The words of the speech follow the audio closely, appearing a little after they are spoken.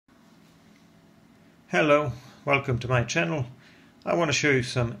Hello, welcome to my channel. I want to show you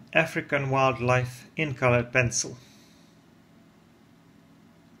some African wildlife in colored pencil.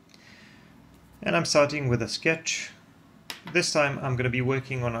 And I'm starting with a sketch. This time I'm going to be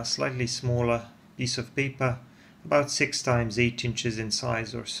working on a slightly smaller piece of paper, about 6 times 8 inches in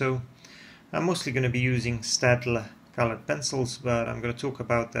size or so. I'm mostly going to be using Staedtler colored pencils, but I'm going to talk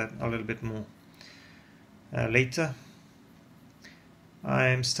about that a little bit more later.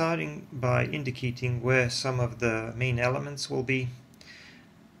 I'm starting by indicating where some of the main elements will be.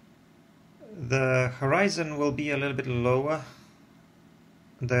 The horizon will be a little bit lower.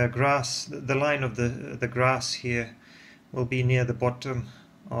 The line of the grass here will be near the bottom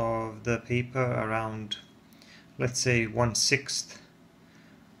of the paper, around, let's say, 1/6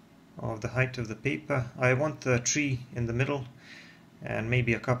 of the height of the paper. I want the tree in the middle and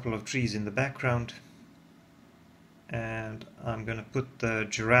maybe a couple of trees in the background. And I'm going to put the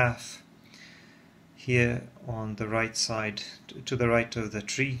giraffe here on the right side, to the right of the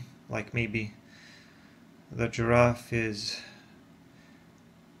tree, like maybe the giraffe is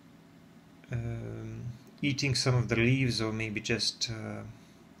eating some of the leaves, or maybe just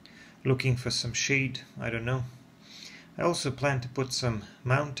looking for some shade, I don't know. I also plan to put some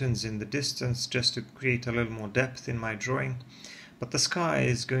mountains in the distance just to create a little more depth in my drawing, but the sky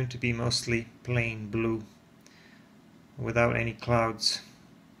is going to be mostly plain blue, without any clouds.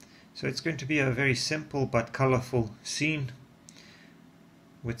 So it's going to be a very simple but colorful scene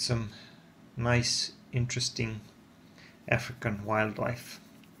with some nice, interesting African wildlife.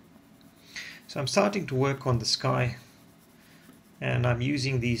 So I'm starting to work on the sky, and I'm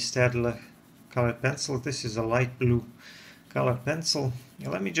using these Staedtler colored pencils. This is a light blue colored pencil.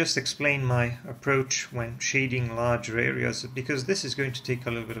 Now let me just explain my approach when shading larger areas, because this is going to take a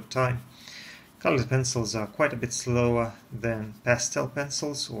little bit of time. Colored pencils are quite a bit slower than pastel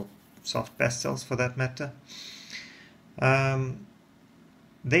pencils, or soft pastels for that matter.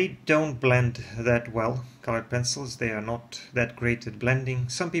 They don't blend that well, colored pencils. They are not that great at blending.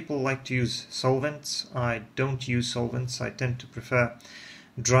 Some people like to use solvents. I don't use solvents. I tend to prefer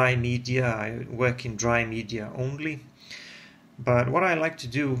dry media. I work in dry media only. But what I like to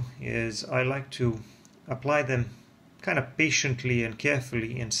do is I like to apply them kind of patiently and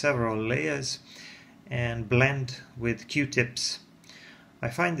carefully in several layers and blend with Q-tips. I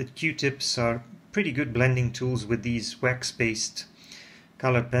find that Q-tips are pretty good blending tools with these wax-based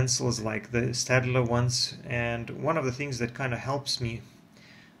colored pencils like the Staedtler ones, and one of the things that kind of helps me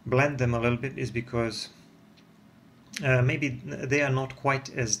blend them a little bit is because maybe they are not quite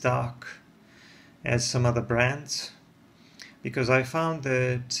as dark as some other brands, because I found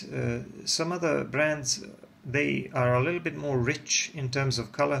that some other brands, they are a little bit more rich in terms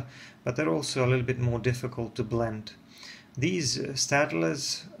of color, but they're also a little bit more difficult to blend. These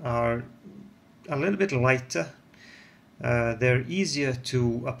Staedtlers are a little bit lighter. They're easier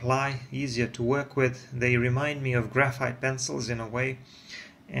to apply, easier to work with. They remind me of graphite pencils in a way,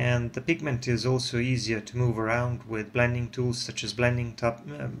 and the pigment is also easier to move around with blending tools such as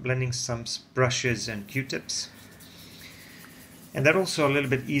blending stumps, brushes, and Q-tips. And they're also a little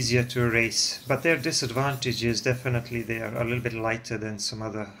bit easier to erase, but their disadvantage is definitely they are a little bit lighter than some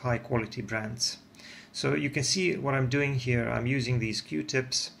other high quality brands. So you can see what I'm doing here. I'm using these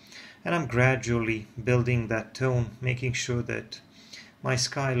Q-tips and I'm gradually building that tone, making sure that my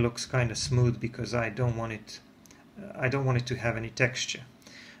sky looks kind of smooth, because I don't want it to have any texture.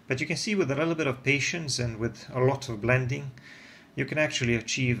 But you can see with a little bit of patience and with a lot of blending, you can actually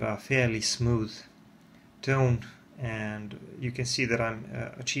achieve a fairly smooth tone. And you can see that I'm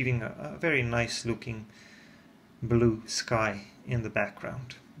achieving a very nice looking blue sky in the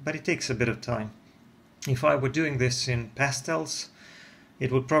background. But it takes a bit of time. If I were doing this in pastels,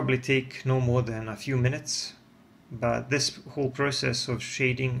 it would probably take no more than a few minutes. But this whole process of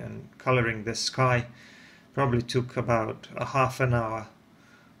shading and coloring the sky probably took about a half an hour,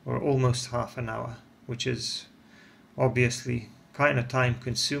 or almost half an hour, which is obviously kind of time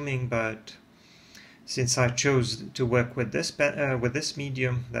consuming, but since I chose to work with this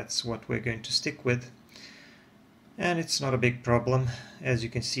medium, that's what we're going to stick with. And it's not a big problem. As you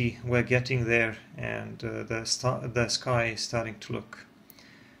can see, we're getting there, and the sky is starting to look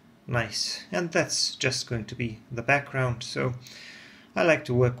nice. And that's just going to be the background. So I like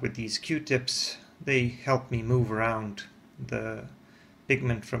to work with these Q-tips. They help me move around the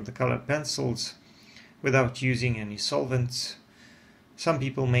pigment from the colored pencils without using any solvents. Some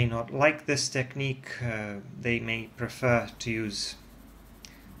people may not like this technique, they may prefer to use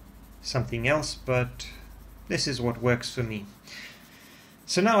something else, but this is what works for me.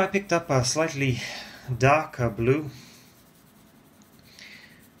 So now I picked up a slightly darker blue,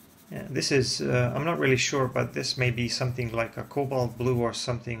 This is, I'm not really sure, but this may be something like a cobalt blue or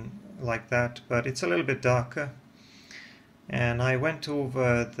something like that, but it's a little bit darker. And I went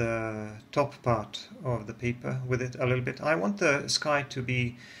over the top part of the paper with it a little bit. I want the sky to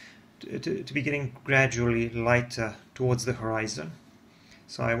be getting gradually lighter towards the horizon.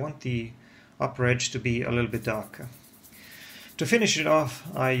 So I want the upper edge to be a little bit darker. To finish it off,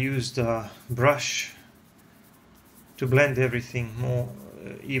 I used a brush to blend everything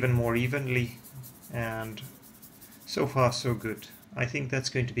even more evenly, and so far so good. I think that's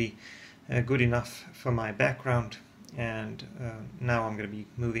going to be good enough for my background, and now I'm going to be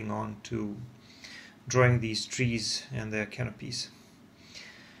moving on to drawing these trees and their canopies.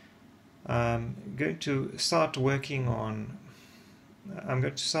 I'm going to start working on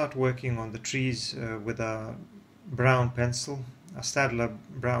the trees with a brown pencil, a Staedtler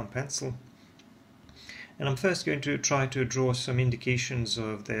brown pencil. And I'm first going to try to draw some indications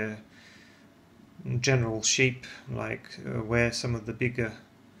of their general shape, like where some of the bigger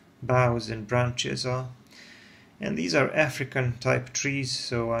boughs and branches are. And these are African type trees,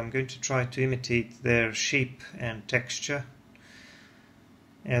 so I'm going to try to imitate their shape and texture,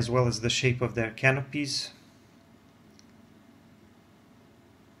 as well as the shape of their canopies.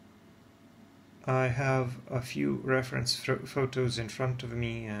 I have a few reference photos in front of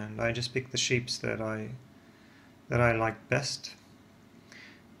me, and I just picked the shapes that I like best.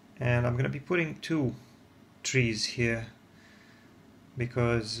 And I'm going to be putting two trees here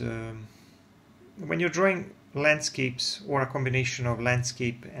because when you're drawing landscapes or a combination of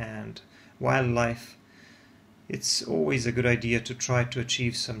landscape and wildlife, it's always a good idea to try to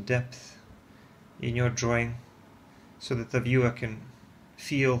achieve some depth in your drawing so that the viewer can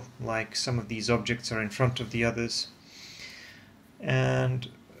feel like some of these objects are in front of the others. And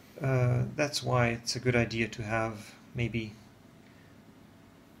that's why it's a good idea to have maybe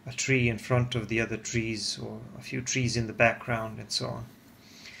a tree in front of the other trees, or a few trees in the background, and so on.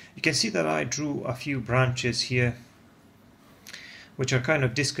 You can see that I drew a few branches here which are kind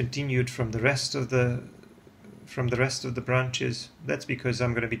of discontinued from the rest of the branches. That's because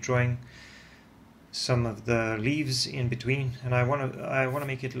I'm going to be drawing some of the leaves in between, and I want to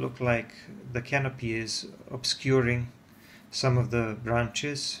make it look like the canopy is obscuring some of the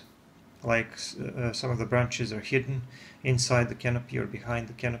branches, like some of the branches are hidden inside the canopy or behind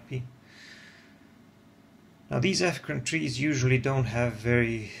the canopy. Now these African trees usually don't have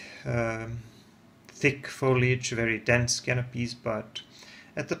very thick foliage, very dense canopies, but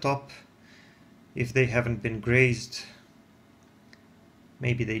at the top, if they haven't been grazed,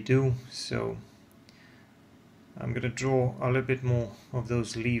 maybe they do. So I'm going to draw a little bit more of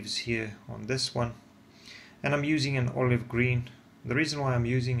those leaves here on this one, and I'm using an olive green. The reason why I'm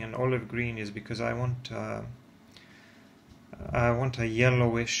using an olive green is because I want a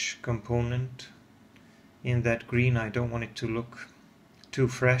yellowish component in that green. I don't want it to look too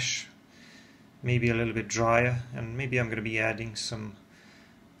fresh, maybe a little bit drier, and maybe I'm going to be adding some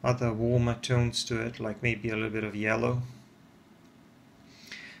other warmer tones to it, like maybe a little bit of yellow.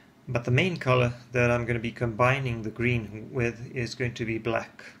 But the main color that I'm going to be combining the green with is going to be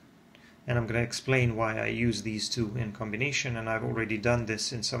black. And I'm going to explain why I use these two in combination, and I've already done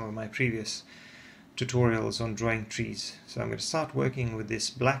this in some of my previous tutorials on drawing trees. So I'm going to start working with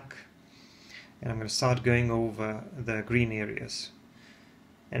this black, and I'm going to start going over the green areas.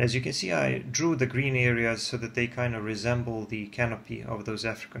 And as you can see, I drew the green areas so that they kind of resemble the canopy of those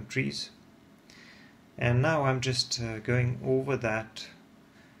African trees. And now I'm just going over that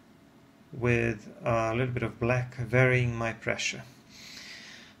with a little bit of black, varying my pressure.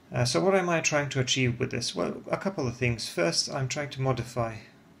 So what am I trying to achieve with this? Well, a couple of things. First, I'm trying to modify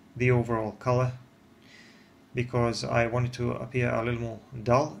the overall color because I want it to appear a little more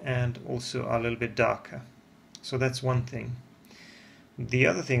dull and also a little bit darker. So that's one thing. The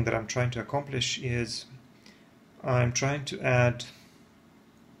other thing that I'm trying to accomplish is I'm trying to add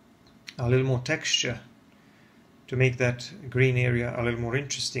a little more texture to make that green area a little more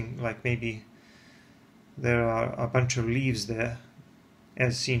interesting, like maybe there are a bunch of leaves there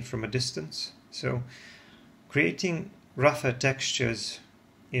as seen from a distance. So creating rougher textures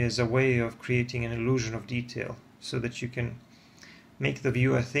is a way of creating an illusion of detail so that you can make the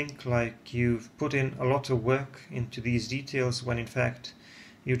viewer think like you've put in a lot of work into these details, when in fact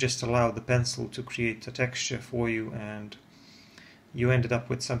you just allow the pencil to create a texture for you and you ended up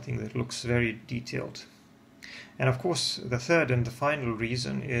with something that looks very detailed. And of course the third and the final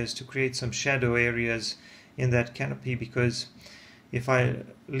reason is to create some shadow areas in that canopy, because if I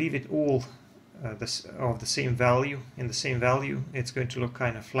leave it all of the same value, it's going to look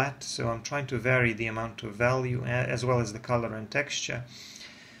kind of flat. So I'm trying to vary the amount of value as well as the color and texture,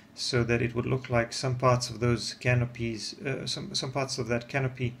 so that it would look like some parts of those canopies, some parts of that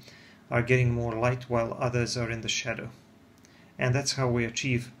canopy are getting more light while others are in the shadow. And that's how we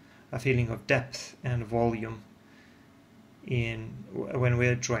achieve a feeling of depth and volume when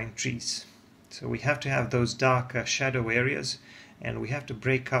we're drawing trees. So we have to have those darker shadow areas, and we have to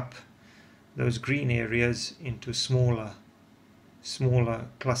break up those green areas into smaller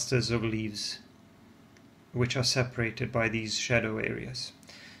clusters of leaves, which are separated by these shadow areas.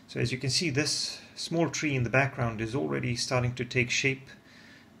 So as you can see, this small tree in the background is already starting to take shape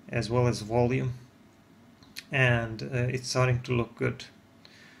as well as volume, and it's starting to look good.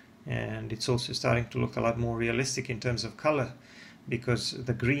 And it's also starting to look a lot more realistic in terms of color, because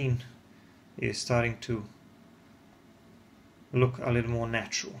the green is starting to look a little more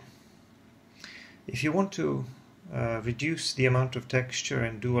natural. If you want to reduce the amount of texture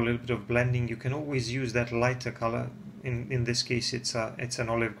and do a little bit of blending, you can always use that lighter color. In this case it's an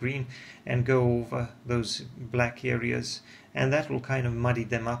olive green, and go over those black areas, and that will kind of muddy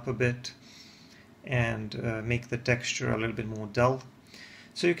them up a bit and make the texture a little bit more dull.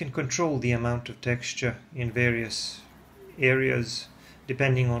 So you can control the amount of texture in various areas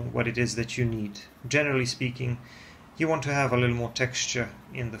depending on what it is that you need. Generally speaking, you want to have a little more texture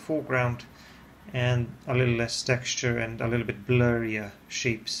in the foreground and a little less texture and a little bit blurrier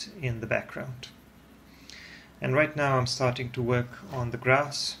shapes in the background. And right now I'm starting to work on the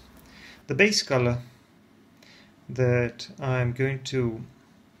grass. The base color that I'm going to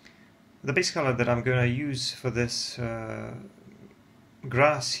use for this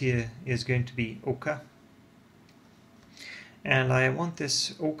grass here is going to be ochre. And I want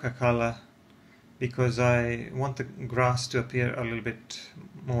this ochre color because I want the grass to appear a little bit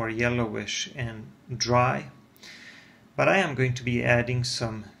more yellowish and dry. But I am going to be adding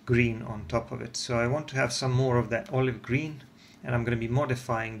some green on top of it. So I want to have some more of that olive green, and I'm going to be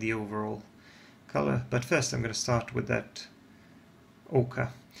modifying the overall color. But first I'm going to start with that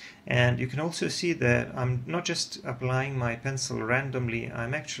ochre. And you can also see that I'm not just applying my pencil randomly,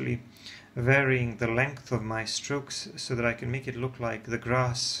 I'm actually varying the length of my strokes so that I can make it look like the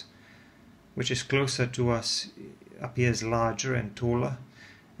grass, which is closer to us, appears larger and taller,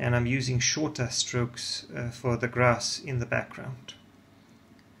 and I'm using shorter strokes for the grass in the background.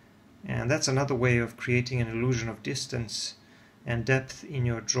 And that's another way of creating an illusion of distance and depth in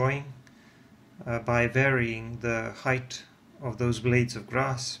your drawing, by varying the height of those blades of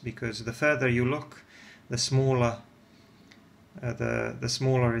grass, because the further you look, the smaller the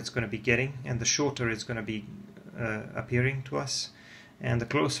smaller it's going to be getting, and the shorter it's going to be appearing to us, and the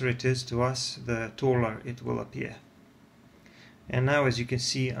closer it is to us, the taller it will appear. And now, as you can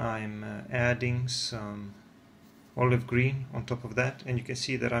see, I'm adding some olive green on top of that, and you can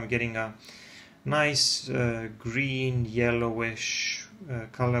see that I'm getting a nice green yellowish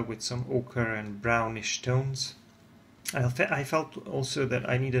color with some ochre and brownish tones. I felt also that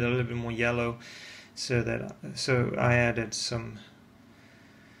I needed a little bit more yellow, so I added some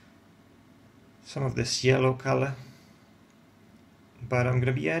of this yellow color. But I'm going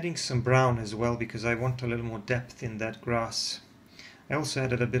to be adding some brown as well because I want a little more depth in that grass. I also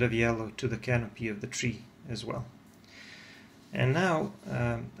added a bit of yellow to the canopy of the tree as well. And now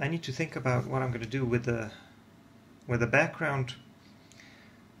I need to think about what I'm going to do with the background.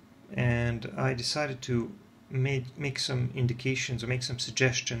 And I decided to make some indications or make some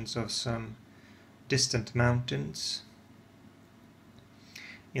suggestions of some distant mountains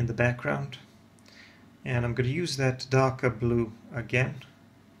in the background. And I'm going to use that darker blue again.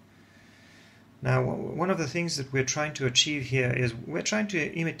 Now, one of the things that we're trying to achieve here is we're trying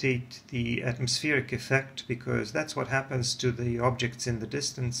to imitate the atmospheric effect, because that's what happens to the objects in the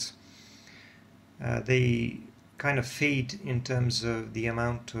distance. They kind of fade in terms of the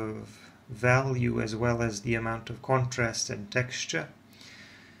amount of value as well as the amount of contrast and texture.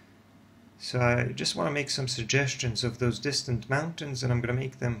 So I just want to make some suggestions of those distant mountains, and I'm going to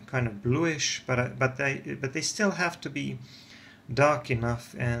make them kind of bluish, but they still have to be dark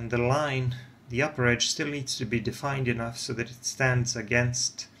enough, and the line, the upper edge, still needs to be defined enough so that it stands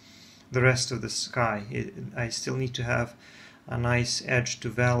against the rest of the sky. I still need to have a nice edge to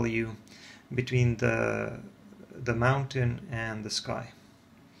value between the mountain and the sky.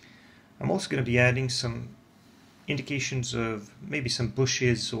 I'm also going to be adding some indications of maybe some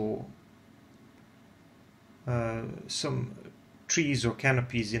bushes or some trees or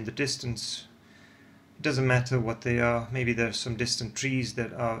canopies in the distance. It doesn't matter what they are. Maybe there's some distant trees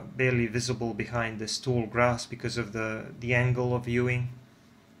that are barely visible behind this tall grass because of the angle of viewing.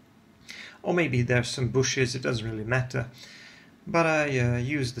 Or maybe there's some bushes, it doesn't really matter. But I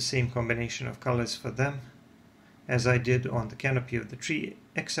use the same combination of colors for them. as I did on the canopy of the tree,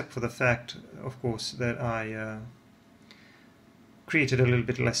 except for the fact, of course, that I created a little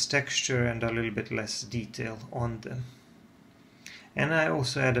bit less texture and a little bit less detail on them. And I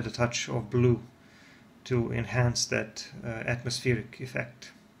also added a touch of blue to enhance that atmospheric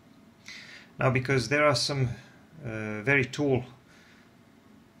effect. Now, because there are some very tall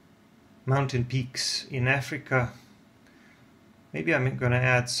mountain peaks in Africa, maybe I'm going to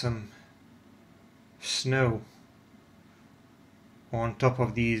add some snow on top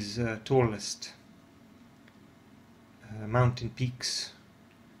of these tallest mountain peaks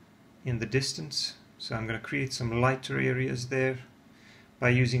in the distance. So I'm going to create some lighter areas there by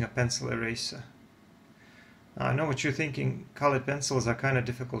using a pencil eraser. I know what you're thinking, colored pencils are kind of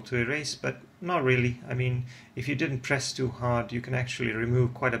difficult to erase, but not really. I mean, if you didn't press too hard, you can actually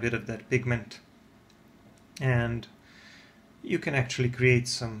remove quite a bit of that pigment, and you can actually create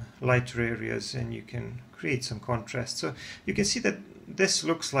some lighter areas and you can create some contrast. So you can see that this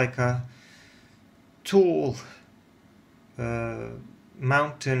looks like a tall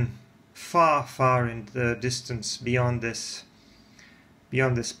mountain far in the distance beyond this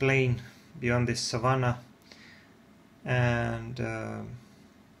plain, beyond this savanna, and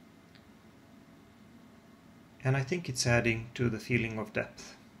I think it's adding to the feeling of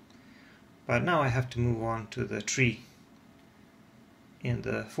depth. But now I have to move on to the tree in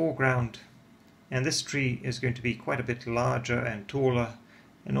the foreground, and this tree is going to be quite a bit larger and taller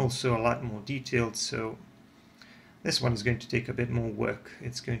and also a lot more detailed, so this one is going to take a bit more work.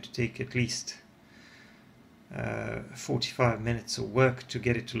 It's going to take at least 45 minutes of work to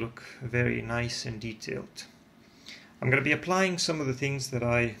get it to look very nice and detailed. I'm going to be applying some of the things that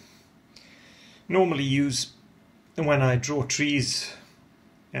I normally use when I draw trees,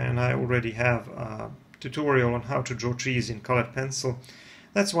 and I already have a tutorial on how to draw trees in colored pencil.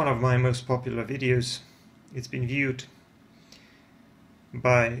 That's one of my most popular videos. It's been viewed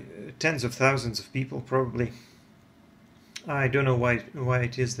by tens of thousands of people probably. I don't know why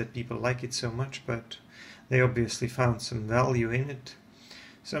it is that people like it so much, but they obviously found some value in it.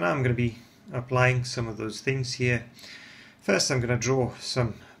 So now I'm going to be applying some of those things here. First I'm going to draw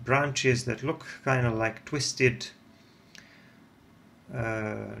some branches that look kind of like twisted,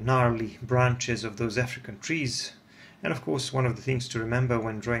 gnarly branches of those African trees. And of course, one of the things to remember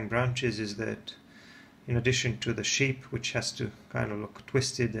when drawing branches is that in addition to the shape, which has to kind of look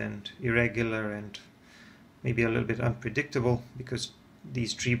twisted and irregular and maybe a little bit unpredictable, because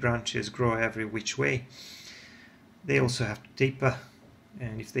these tree branches grow every which way, they also have to taper,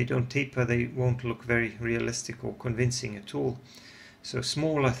 and if they don't taper they won't look very realistic or convincing at all. So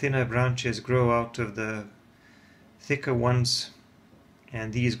smaller, thinner branches grow out of the thicker ones,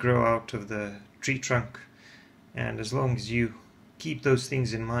 and these grow out of the tree trunk, and as long as you keep those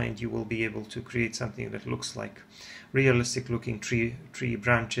things in mind, you will be able to create something that looks like realistic looking tree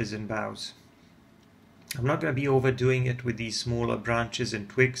branches and boughs. I'm not going to be overdoing it with these smaller branches and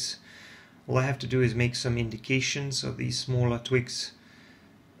twigs. All I have to do is make some indications of these smaller twigs,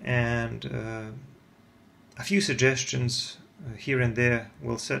 and a few suggestions here and there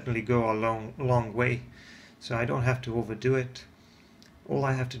will certainly go a long way, so I don't have to overdo it. All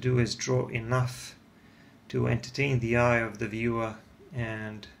I have to do is draw enough to entertain the eye of the viewer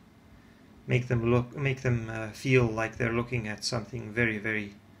and make them feel like they're looking at something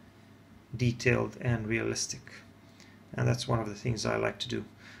very detailed and realistic. And that's one of the things I like to do.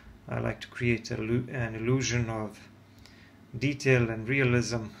 I like to create an illusion of detail and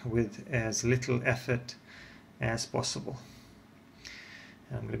realism with as little effort as possible.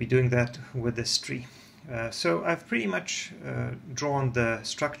 And I'm going to be doing that with this tree. So I've pretty much drawn the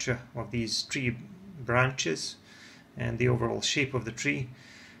structure of these tree branches and the overall shape of the tree,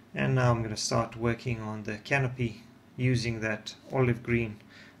 and now I'm going to start working on the canopy using that olive green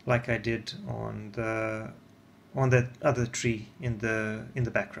like I did on that other tree in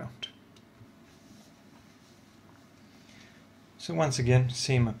the background. So once again,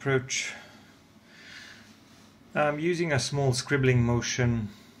 same approach. I'm using a small scribbling motion,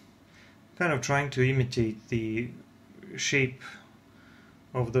 kind of trying to imitate the shape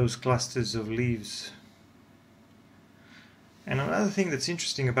of those clusters of leaves. And another thing that's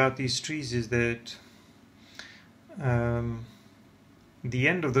interesting about these trees is that the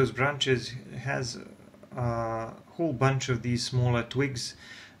end of those branches has a whole bunch of these smaller twigs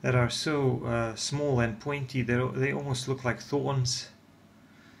that are so small and pointy they almost look like thorns.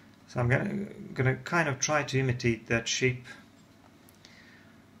 So I'm gonna kind of try to imitate that shape.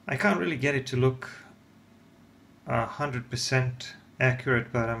 I can't really get it to look 100%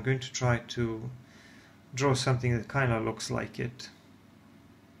 accurate, but I'm going to try to draw something that kind of looks like it.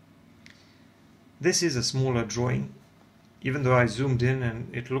 This is a smaller drawing, even though I zoomed in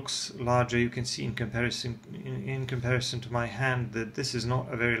and it looks larger. You can see in comparison to my hand that this is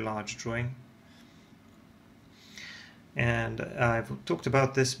not a very large drawing. And I've talked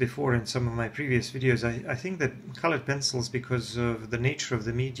about this before in some of my previous videos. I think that colored pencils, because of the nature of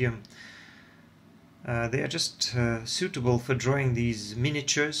the medium, they are just suitable for drawing these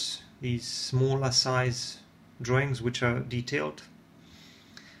miniatures, these smaller size drawings which are detailed.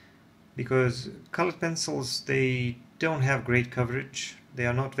 Because colored pencils, they don't have great coverage. They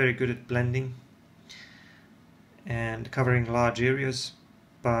are not very good at blending and covering large areas,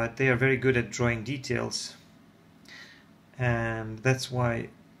 but they are very good at drawing details. And that's why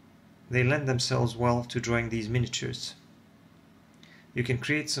they lend themselves well to drawing these miniatures. You can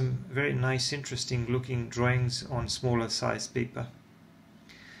create some very nice, interesting looking drawings on smaller size paper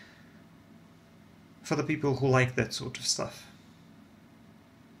for the people who like that sort of stuff.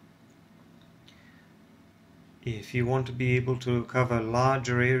 If you want to be able to cover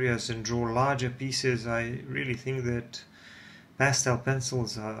larger areas and draw larger pieces, I really think that pastel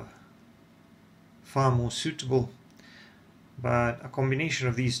pencils are far more suitable. But a combination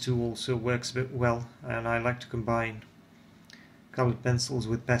of these two also works well, and I like to combine colored pencils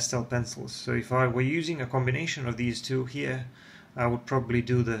with pastel pencils. So if I were using a combination of these two here, I would probably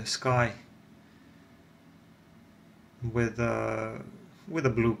do the sky with a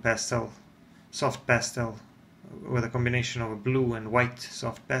blue pastel, soft pastel, with a combination of a blue and white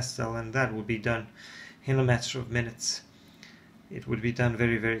soft pastel, and that would be done in a matter of minutes. It would be done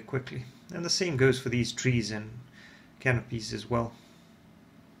very, very quickly. And the same goes for these trees and canopies as well.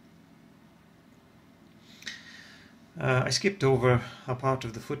 I skipped over a part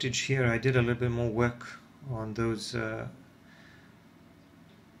of the footage here. I did a little bit more work on those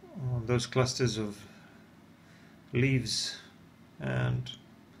clusters of leaves, and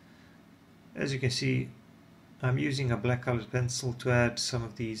as you can see, I'm using a black colored pencil to add some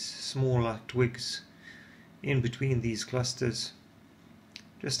of these smaller twigs in between these clusters,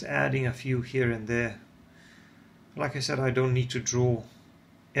 just adding a few here and there. Like I said, I don't need to draw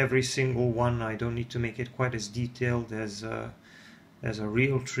every single one. I don't need to make it quite as detailed as a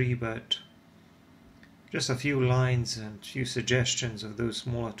real tree, but just a few lines and a few suggestions of those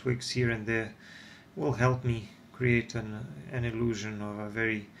smaller twigs here and there will help me create an illusion of a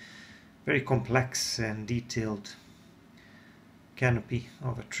very, very complex and detailed canopy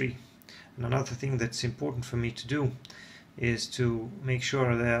of a tree. And another thing that's important for me to do is to make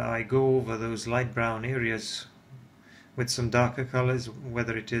sure that I go over those light brown areas with some darker colors,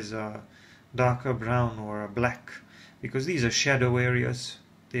 whether it is a darker brown or a black, because these are shadow areas.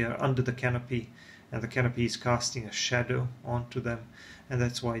 They are under the canopy, and the canopy is casting a shadow onto them, and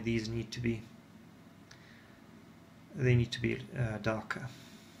that's why these need to be darker.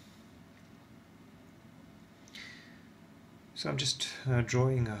 So I'm just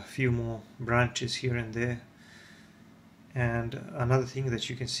drawing a few more branches here and there. And another thing that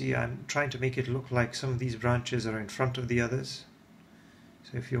you can see, I'm trying to make it look like some of these branches are in front of the others.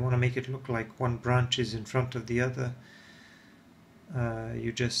 So if you want to make it look like one branch is in front of the other,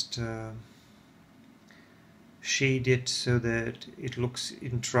 you just shade it so that it looks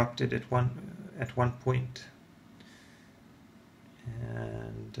interrupted at one point.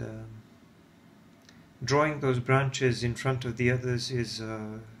 And drawing those branches in front of the others is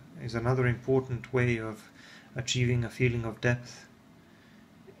another important way of achieving a feeling of depth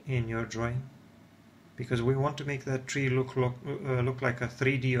in your drawing, because we want to make that tree look like a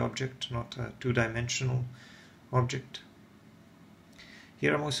 3D object, not a two-dimensional object.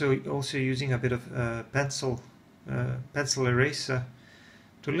 Here I'm also using a bit of pencil eraser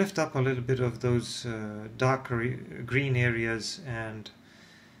to lift up a little bit of those darker green areas and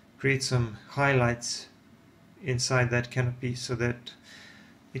create some highlights inside that canopy, so that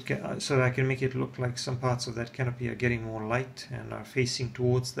I can make it look like some parts of that canopy are getting more light and are facing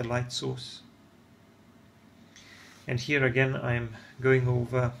towards the light source. And here again I'm going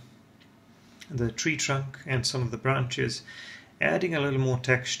over the tree trunk and some of the branches, adding a little more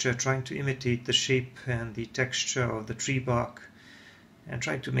texture, trying to imitate the shape and the texture of the tree bark, and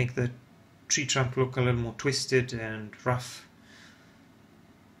trying to make the tree trunk look a little more twisted and rough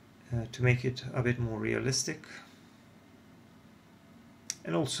to make it a bit more realistic.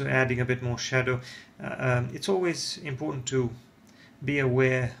 And also adding a bit more shadow. It's always important to be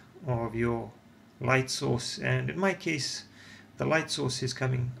aware of your light source, and in my case the light source is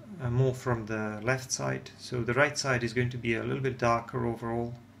coming more from the left side, so the right side is going to be a little bit darker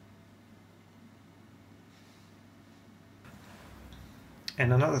overall.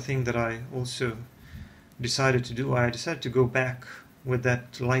 And another thing that I also decided to do, I decided to go back with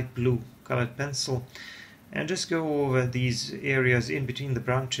that light blue colored pencil and just go over these areas in between the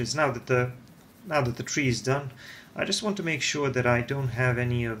branches. Now that the tree is done, I just want to make sure that I don't have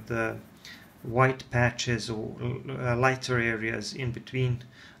any of the white patches or lighter areas in between.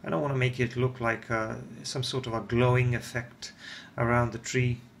 I don't want to make it look like some sort of a glowing effect around the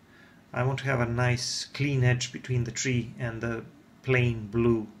tree. I want to have a nice clean edge between the tree and the plain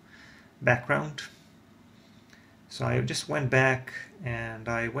blue background. So I just went back and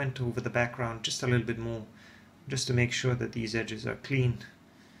I went over the background just a little bit more, just to make sure that these edges are clean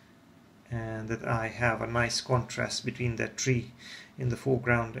and that I have a nice contrast between that tree in the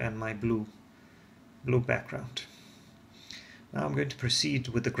foreground and my blue background. Now I'm going to proceed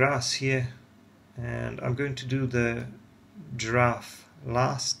with the grass here, and I'm going to do the giraffe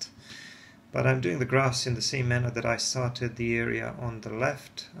last, but I'm doing the grass in the same manner that I started the area on the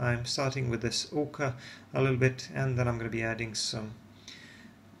left. I'm starting with this ochre a little bit, and then I'm going to be adding some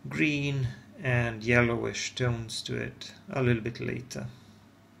green and yellowish tones to it a little bit later.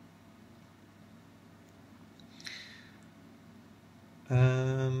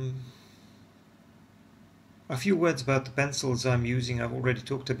 A few words about the pencils I'm using. I've already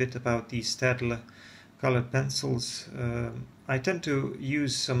talked a bit about these Staedtler colored pencils. I tend to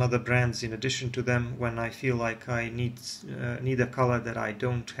use some other brands in addition to them when I feel like I need a color that I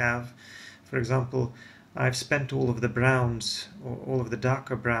don't have. For example, I've spent all of the browns, or all of the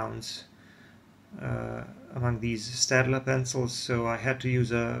darker browns, among these Staedtler pencils, so I had to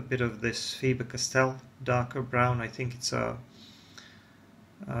use a bit of this Faber-Castell darker brown. I think it's a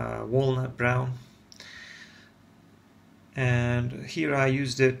walnut brown. And here I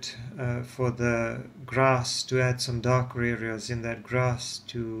used it for the grass, to add some darker areas in that grass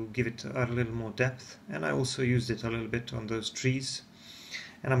to give it a little more depth, and I also used it a little bit on those trees.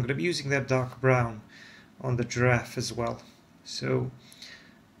 And I'm going to be using that dark brown on the giraffe as well. So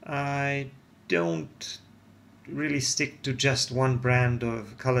I don't really stick to just one brand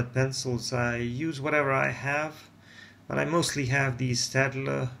of colored pencils. I use whatever I have, but I mostly have these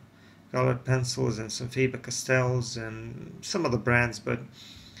Staedtler colored pencils and some Faber-Castells and some other brands, but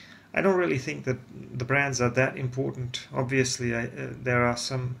I don't really think that the brands are that important. Obviously, there are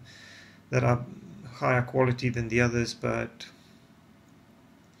some that are higher quality than the others, but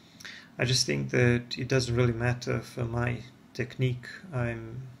I just think that it doesn't really matter for my technique.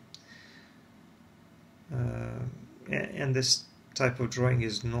 And this type of drawing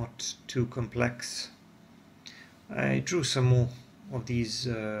is not too complex. I drew some more of these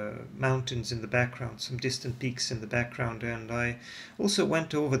mountains in the background, some distant peaks in the background, and I also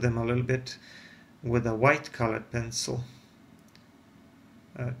went over them a little bit with a white colored pencil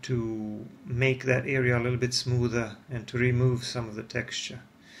to make that area a little bit smoother and to remove some of the texture.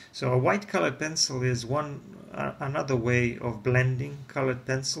 So a white colored pencil is another way of blending colored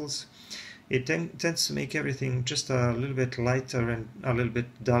pencils. It tends to make everything just a little bit lighter and a little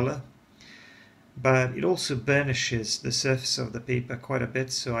bit duller, but it also burnishes the surface of the paper quite a bit,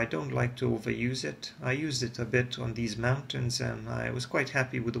 so I don't like to overuse it. I used it a bit on these mountains and I was quite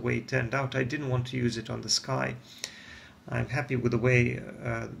happy with the way it turned out. I didn't want to use it on the sky. I'm happy with the way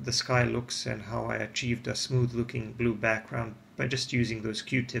the sky looks and how I achieved a smooth looking blue background by just using those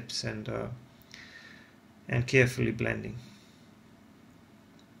Q-tips and carefully blending.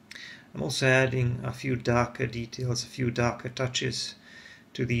 I'm also adding a few darker details, a few darker touches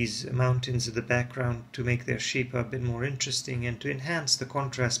to these mountains in the background to make their shape a bit more interesting and to enhance the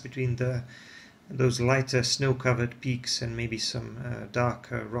contrast between those lighter snow-covered peaks and maybe some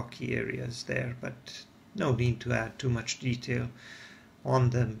darker rocky areas there, but no need to add too much detail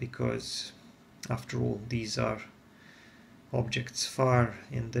on them because after all these are objects far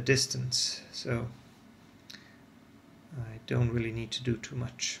in the distance, so I don't really need to do too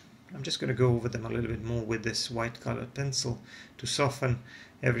much. I'm just going to go over them a little bit more with this white colored pencil to soften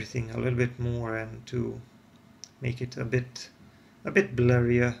everything a little bit more and to make it a bit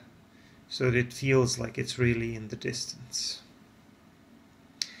blurrier so that it feels like it's really in the distance.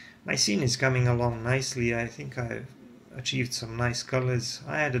 My scene is coming along nicely. I think I've achieved some nice colors.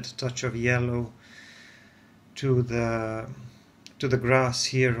 I added a touch of yellow to the grass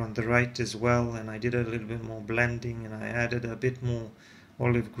here on the right as well, and I did a little bit more blending and I added a bit more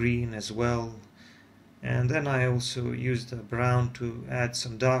olive green as well, and then I also used a brown to add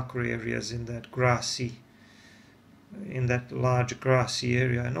some darker areas in that large grassy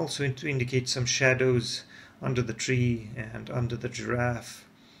area, and also to indicate some shadows under the tree and under the giraffe.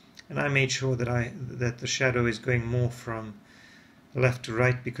 And I made sure that the shadow is going more from left to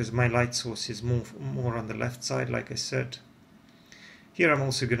right because my light source is more on the left side, like I said. Here I'm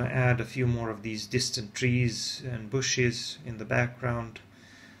also going to add a few more of these distant trees and bushes in the background,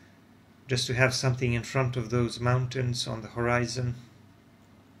 just to have something in front of those mountains on the horizon.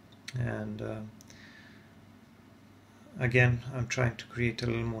 And again, I'm trying to create a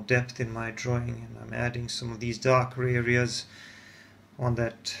little more depth in my drawing, and I'm adding some of these darker areas on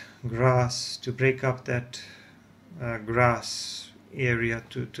that grass to break up that grass area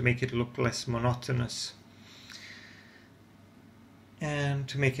to make it look less monotonous and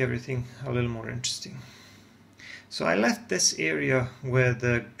to make everything a little more interesting. So I left this area where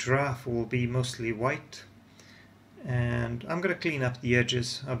the giraffe will be mostly white, and I'm going to clean up the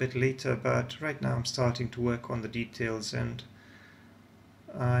edges a bit later, but right now I'm starting to work on the details, and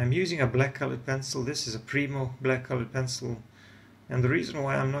I'm using a black colored pencil. This is a Primo black colored pencil, and the reason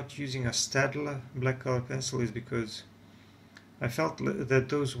why I'm not using a Staedtler black colored pencil is because I felt that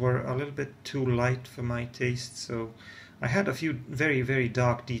those were a little bit too light for my taste. So I had a few very, very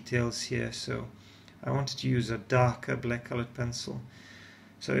dark details here, so I wanted to use a darker black colored pencil.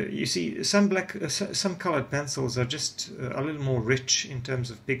 So you see, some colored pencils are just a little more rich in terms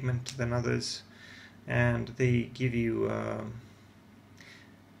of pigment than others, and they give you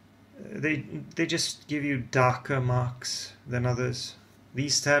they just give you darker marks than others.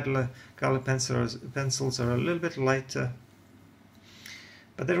 These Staedtler colored pencils are a little bit lighter,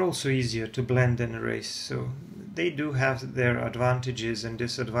 but they're also easier to blend and erase. So they do have their advantages and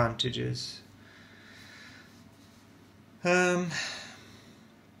disadvantages.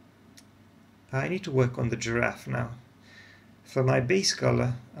 I need to work on the giraffe now. For my base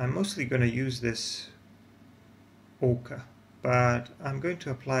color, I'm mostly going to use this ochre, but I'm going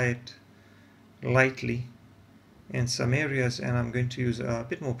to apply it lightly in some areas, and I'm going to use a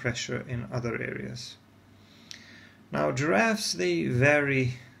bit more pressure in other areas. Now, giraffes, they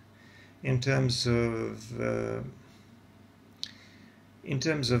vary in terms of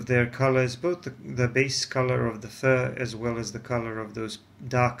their colors, both the base color of the fur as well as the color of those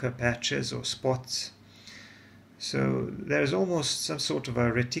darker patches or spots. So there's almost some sort of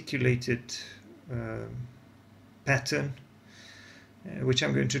a reticulated pattern, which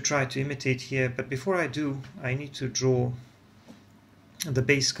I'm going to try to imitate here. But before I do, I need to draw the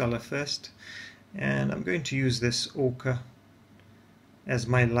base color first, and I'm going to use this ochre as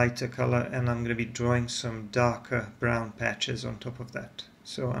my lighter color, and I'm going to be drawing some darker brown patches on top of that.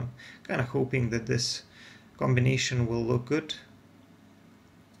 So I'm kind of hoping that this combination will look good.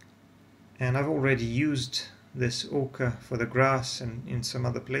 And I've already used this ochre for the grass and in some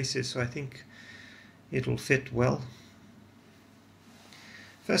other places, so I think it'll fit well.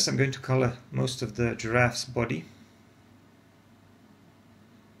 First, I'm going to color most of the giraffe's body.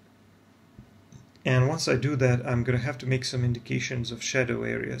 And once I do that, I'm going to have to make some indications of shadow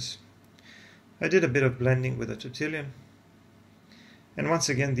areas. I did a bit of blending with a Tortillion. And once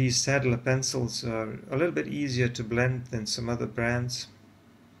again, these Staedtler pencils are a little bit easier to blend than some other brands.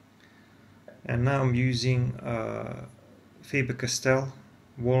 And now I'm using Faber-Castell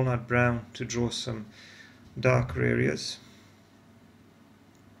walnut brown to draw some darker areas.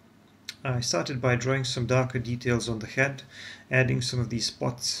 I started by drawing some darker details on the head, adding some of these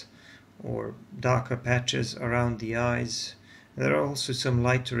spots or darker patches around the eyes. There are also some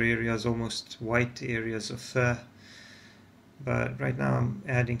lighter areas, almost white areas of fur. But right now I'm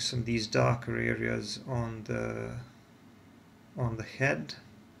adding some of these darker areas on the head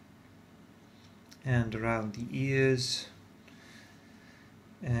and around the ears.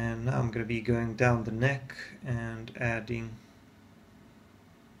 And now I'm going to be going down the neck and adding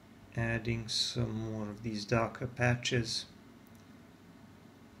some more of these darker patches,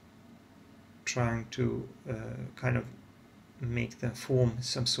 trying to kind of make them form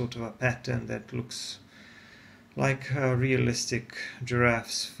some sort of a pattern that looks like a realistic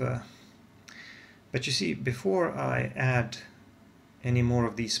giraffe's fur. But you see, before I add any more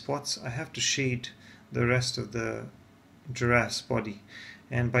of these spots, I have to shade the rest of the giraffe's body.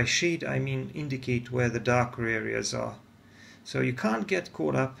 And by shade, I mean indicate where the darker areas are. So you can't get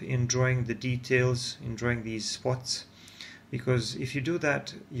caught up in drawing the details, in drawing these spots, because if you do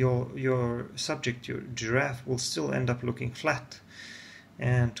that, your subject, your giraffe, will still end up looking flat.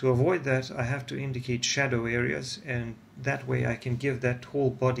 And to avoid that, I have to indicate shadow areas, and that way I can give that whole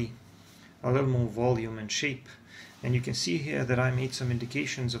body a little more volume and shape. And you can see here that I made some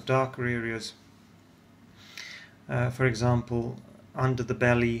indications of darker areas. For example, under the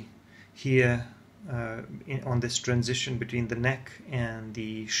belly, here, on this transition between the neck and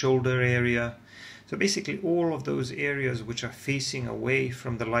the shoulder area. So basically all of those areas which are facing away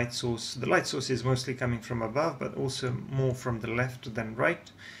from the light source. The light source is mostly coming from above, but also more from the left than right.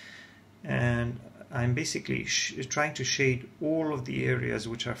 and I'm basically trying to shade all of the areas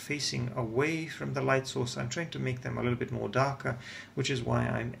which are facing away from the light source. I'm trying to make them a little bit more darker, which is why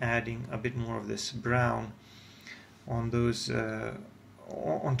I'm adding a bit more of this brown on those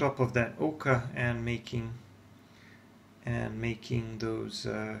on top of that ochre, and making those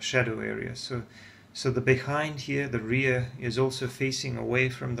shadow areas. So the behind here, the rear, is also facing away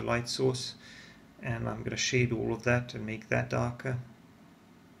from the light source, and I'm going to shade all of that and make that darker.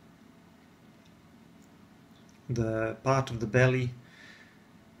 The part of the belly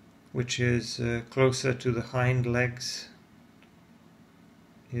which is closer to the hind legs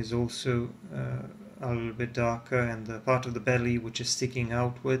is also a little bit darker, and the part of the belly which is sticking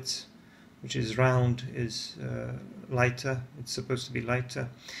outwards, which is round, is lighter. It's supposed to be lighter.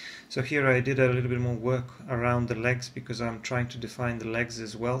 So here I did a little bit more work around the legs because I'm trying to define the legs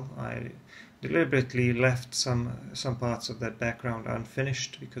as well. I deliberately left some parts of that background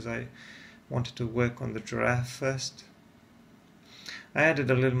unfinished because I wanted to work on the giraffe first. I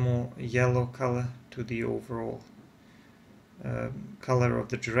added a little more yellow color to the overall color of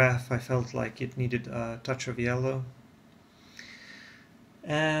the giraffe. I felt like it needed a touch of yellow.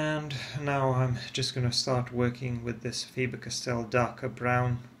 And now I'm just going to start working with this Faber-Castell darker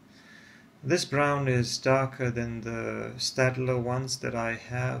brown. This brown is darker than the Staedtler ones that I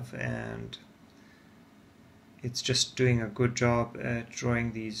have, and it's just doing a good job at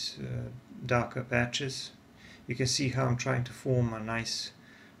drawing these darker patches. You can see how I'm trying to form a nice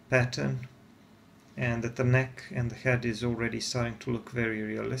pattern, and that the neck and the head is already starting to look very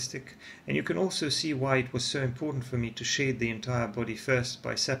realistic. And you can also see why it was so important for me to shade the entire body first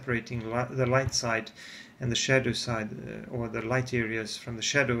by separating the light side and the shadow side, or the light areas from the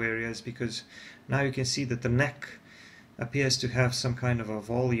shadow areas, because now you can see that the neck appears to have some kind of a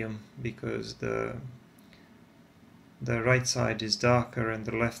volume, because the right side is darker and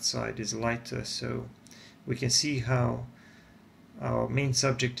the left side is lighter. So we can see how our main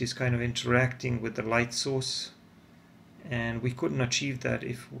subject is kind of interacting with the light source, and we couldn't achieve that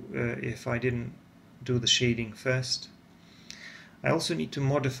if I didn't do the shading first. I also need to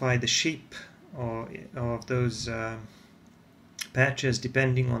modify the shape of those patches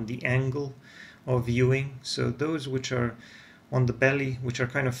depending on the angle of viewing. So those which are on the belly, which are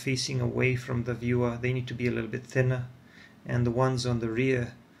kind of facing away from the viewer, they need to be a little bit thinner, and the ones on the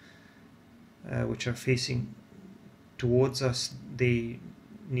rear which are facing towards us, they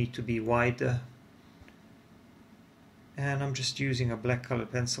need to be wider. And I'm just using a black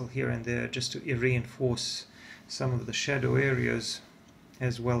colored pencil here and there just to reinforce some of the shadow areas,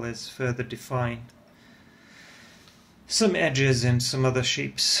 as well as further define some edges and some other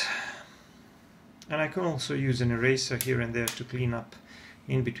shapes. And I can also use an eraser here and there to clean up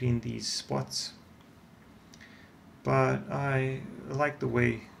in between these spots. But I like the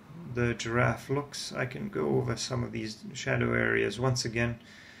way the giraffe looks. I can go over some of these shadow areas once again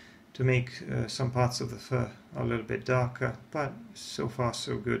to make some parts of the fur a little bit darker, but so far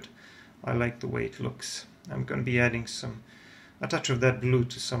so good. I like the way it looks. I'm going to be adding a touch of that blue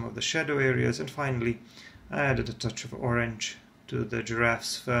to some of the shadow areas, and finally I added a touch of orange to the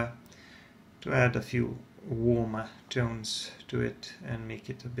giraffe's fur to add a few warmer tones to it and make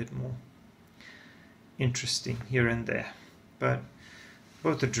it a bit more interesting here and there. But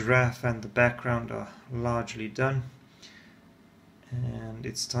both the giraffe and the background are largely done, and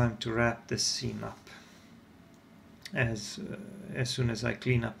it's time to wrap this scene up as soon as I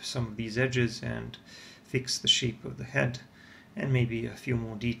clean up some of these edges and fix the shape of the head and maybe a few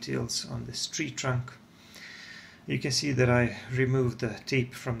more details on this tree trunk. You can see that I removed the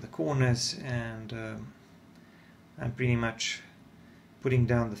tape from the corners, and I'm pretty much putting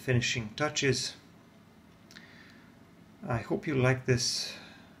down the finishing touches. I hope you like this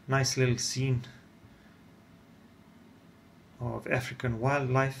nice little scene of African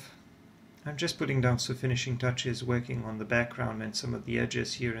wildlife. I'm just putting down some finishing touches, working on the background and some of the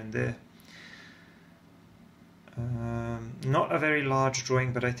edges here and there. Not a very large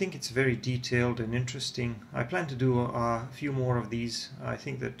drawing, but I think it's very detailed and interesting. I plan to do a few more of these. I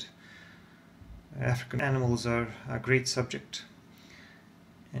think that African animals are a great subject,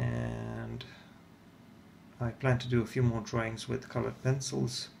 and I plan to do a few more drawings with colored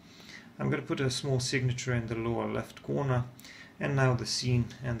pencils. I'm going to put a small signature in the lower left corner, and now the scene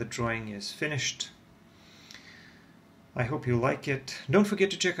and the drawing is finished. I hope you like it. Don't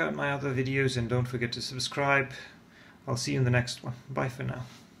forget to check out my other videos, and don't forget to subscribe. I'll see you in the next one. Bye for now.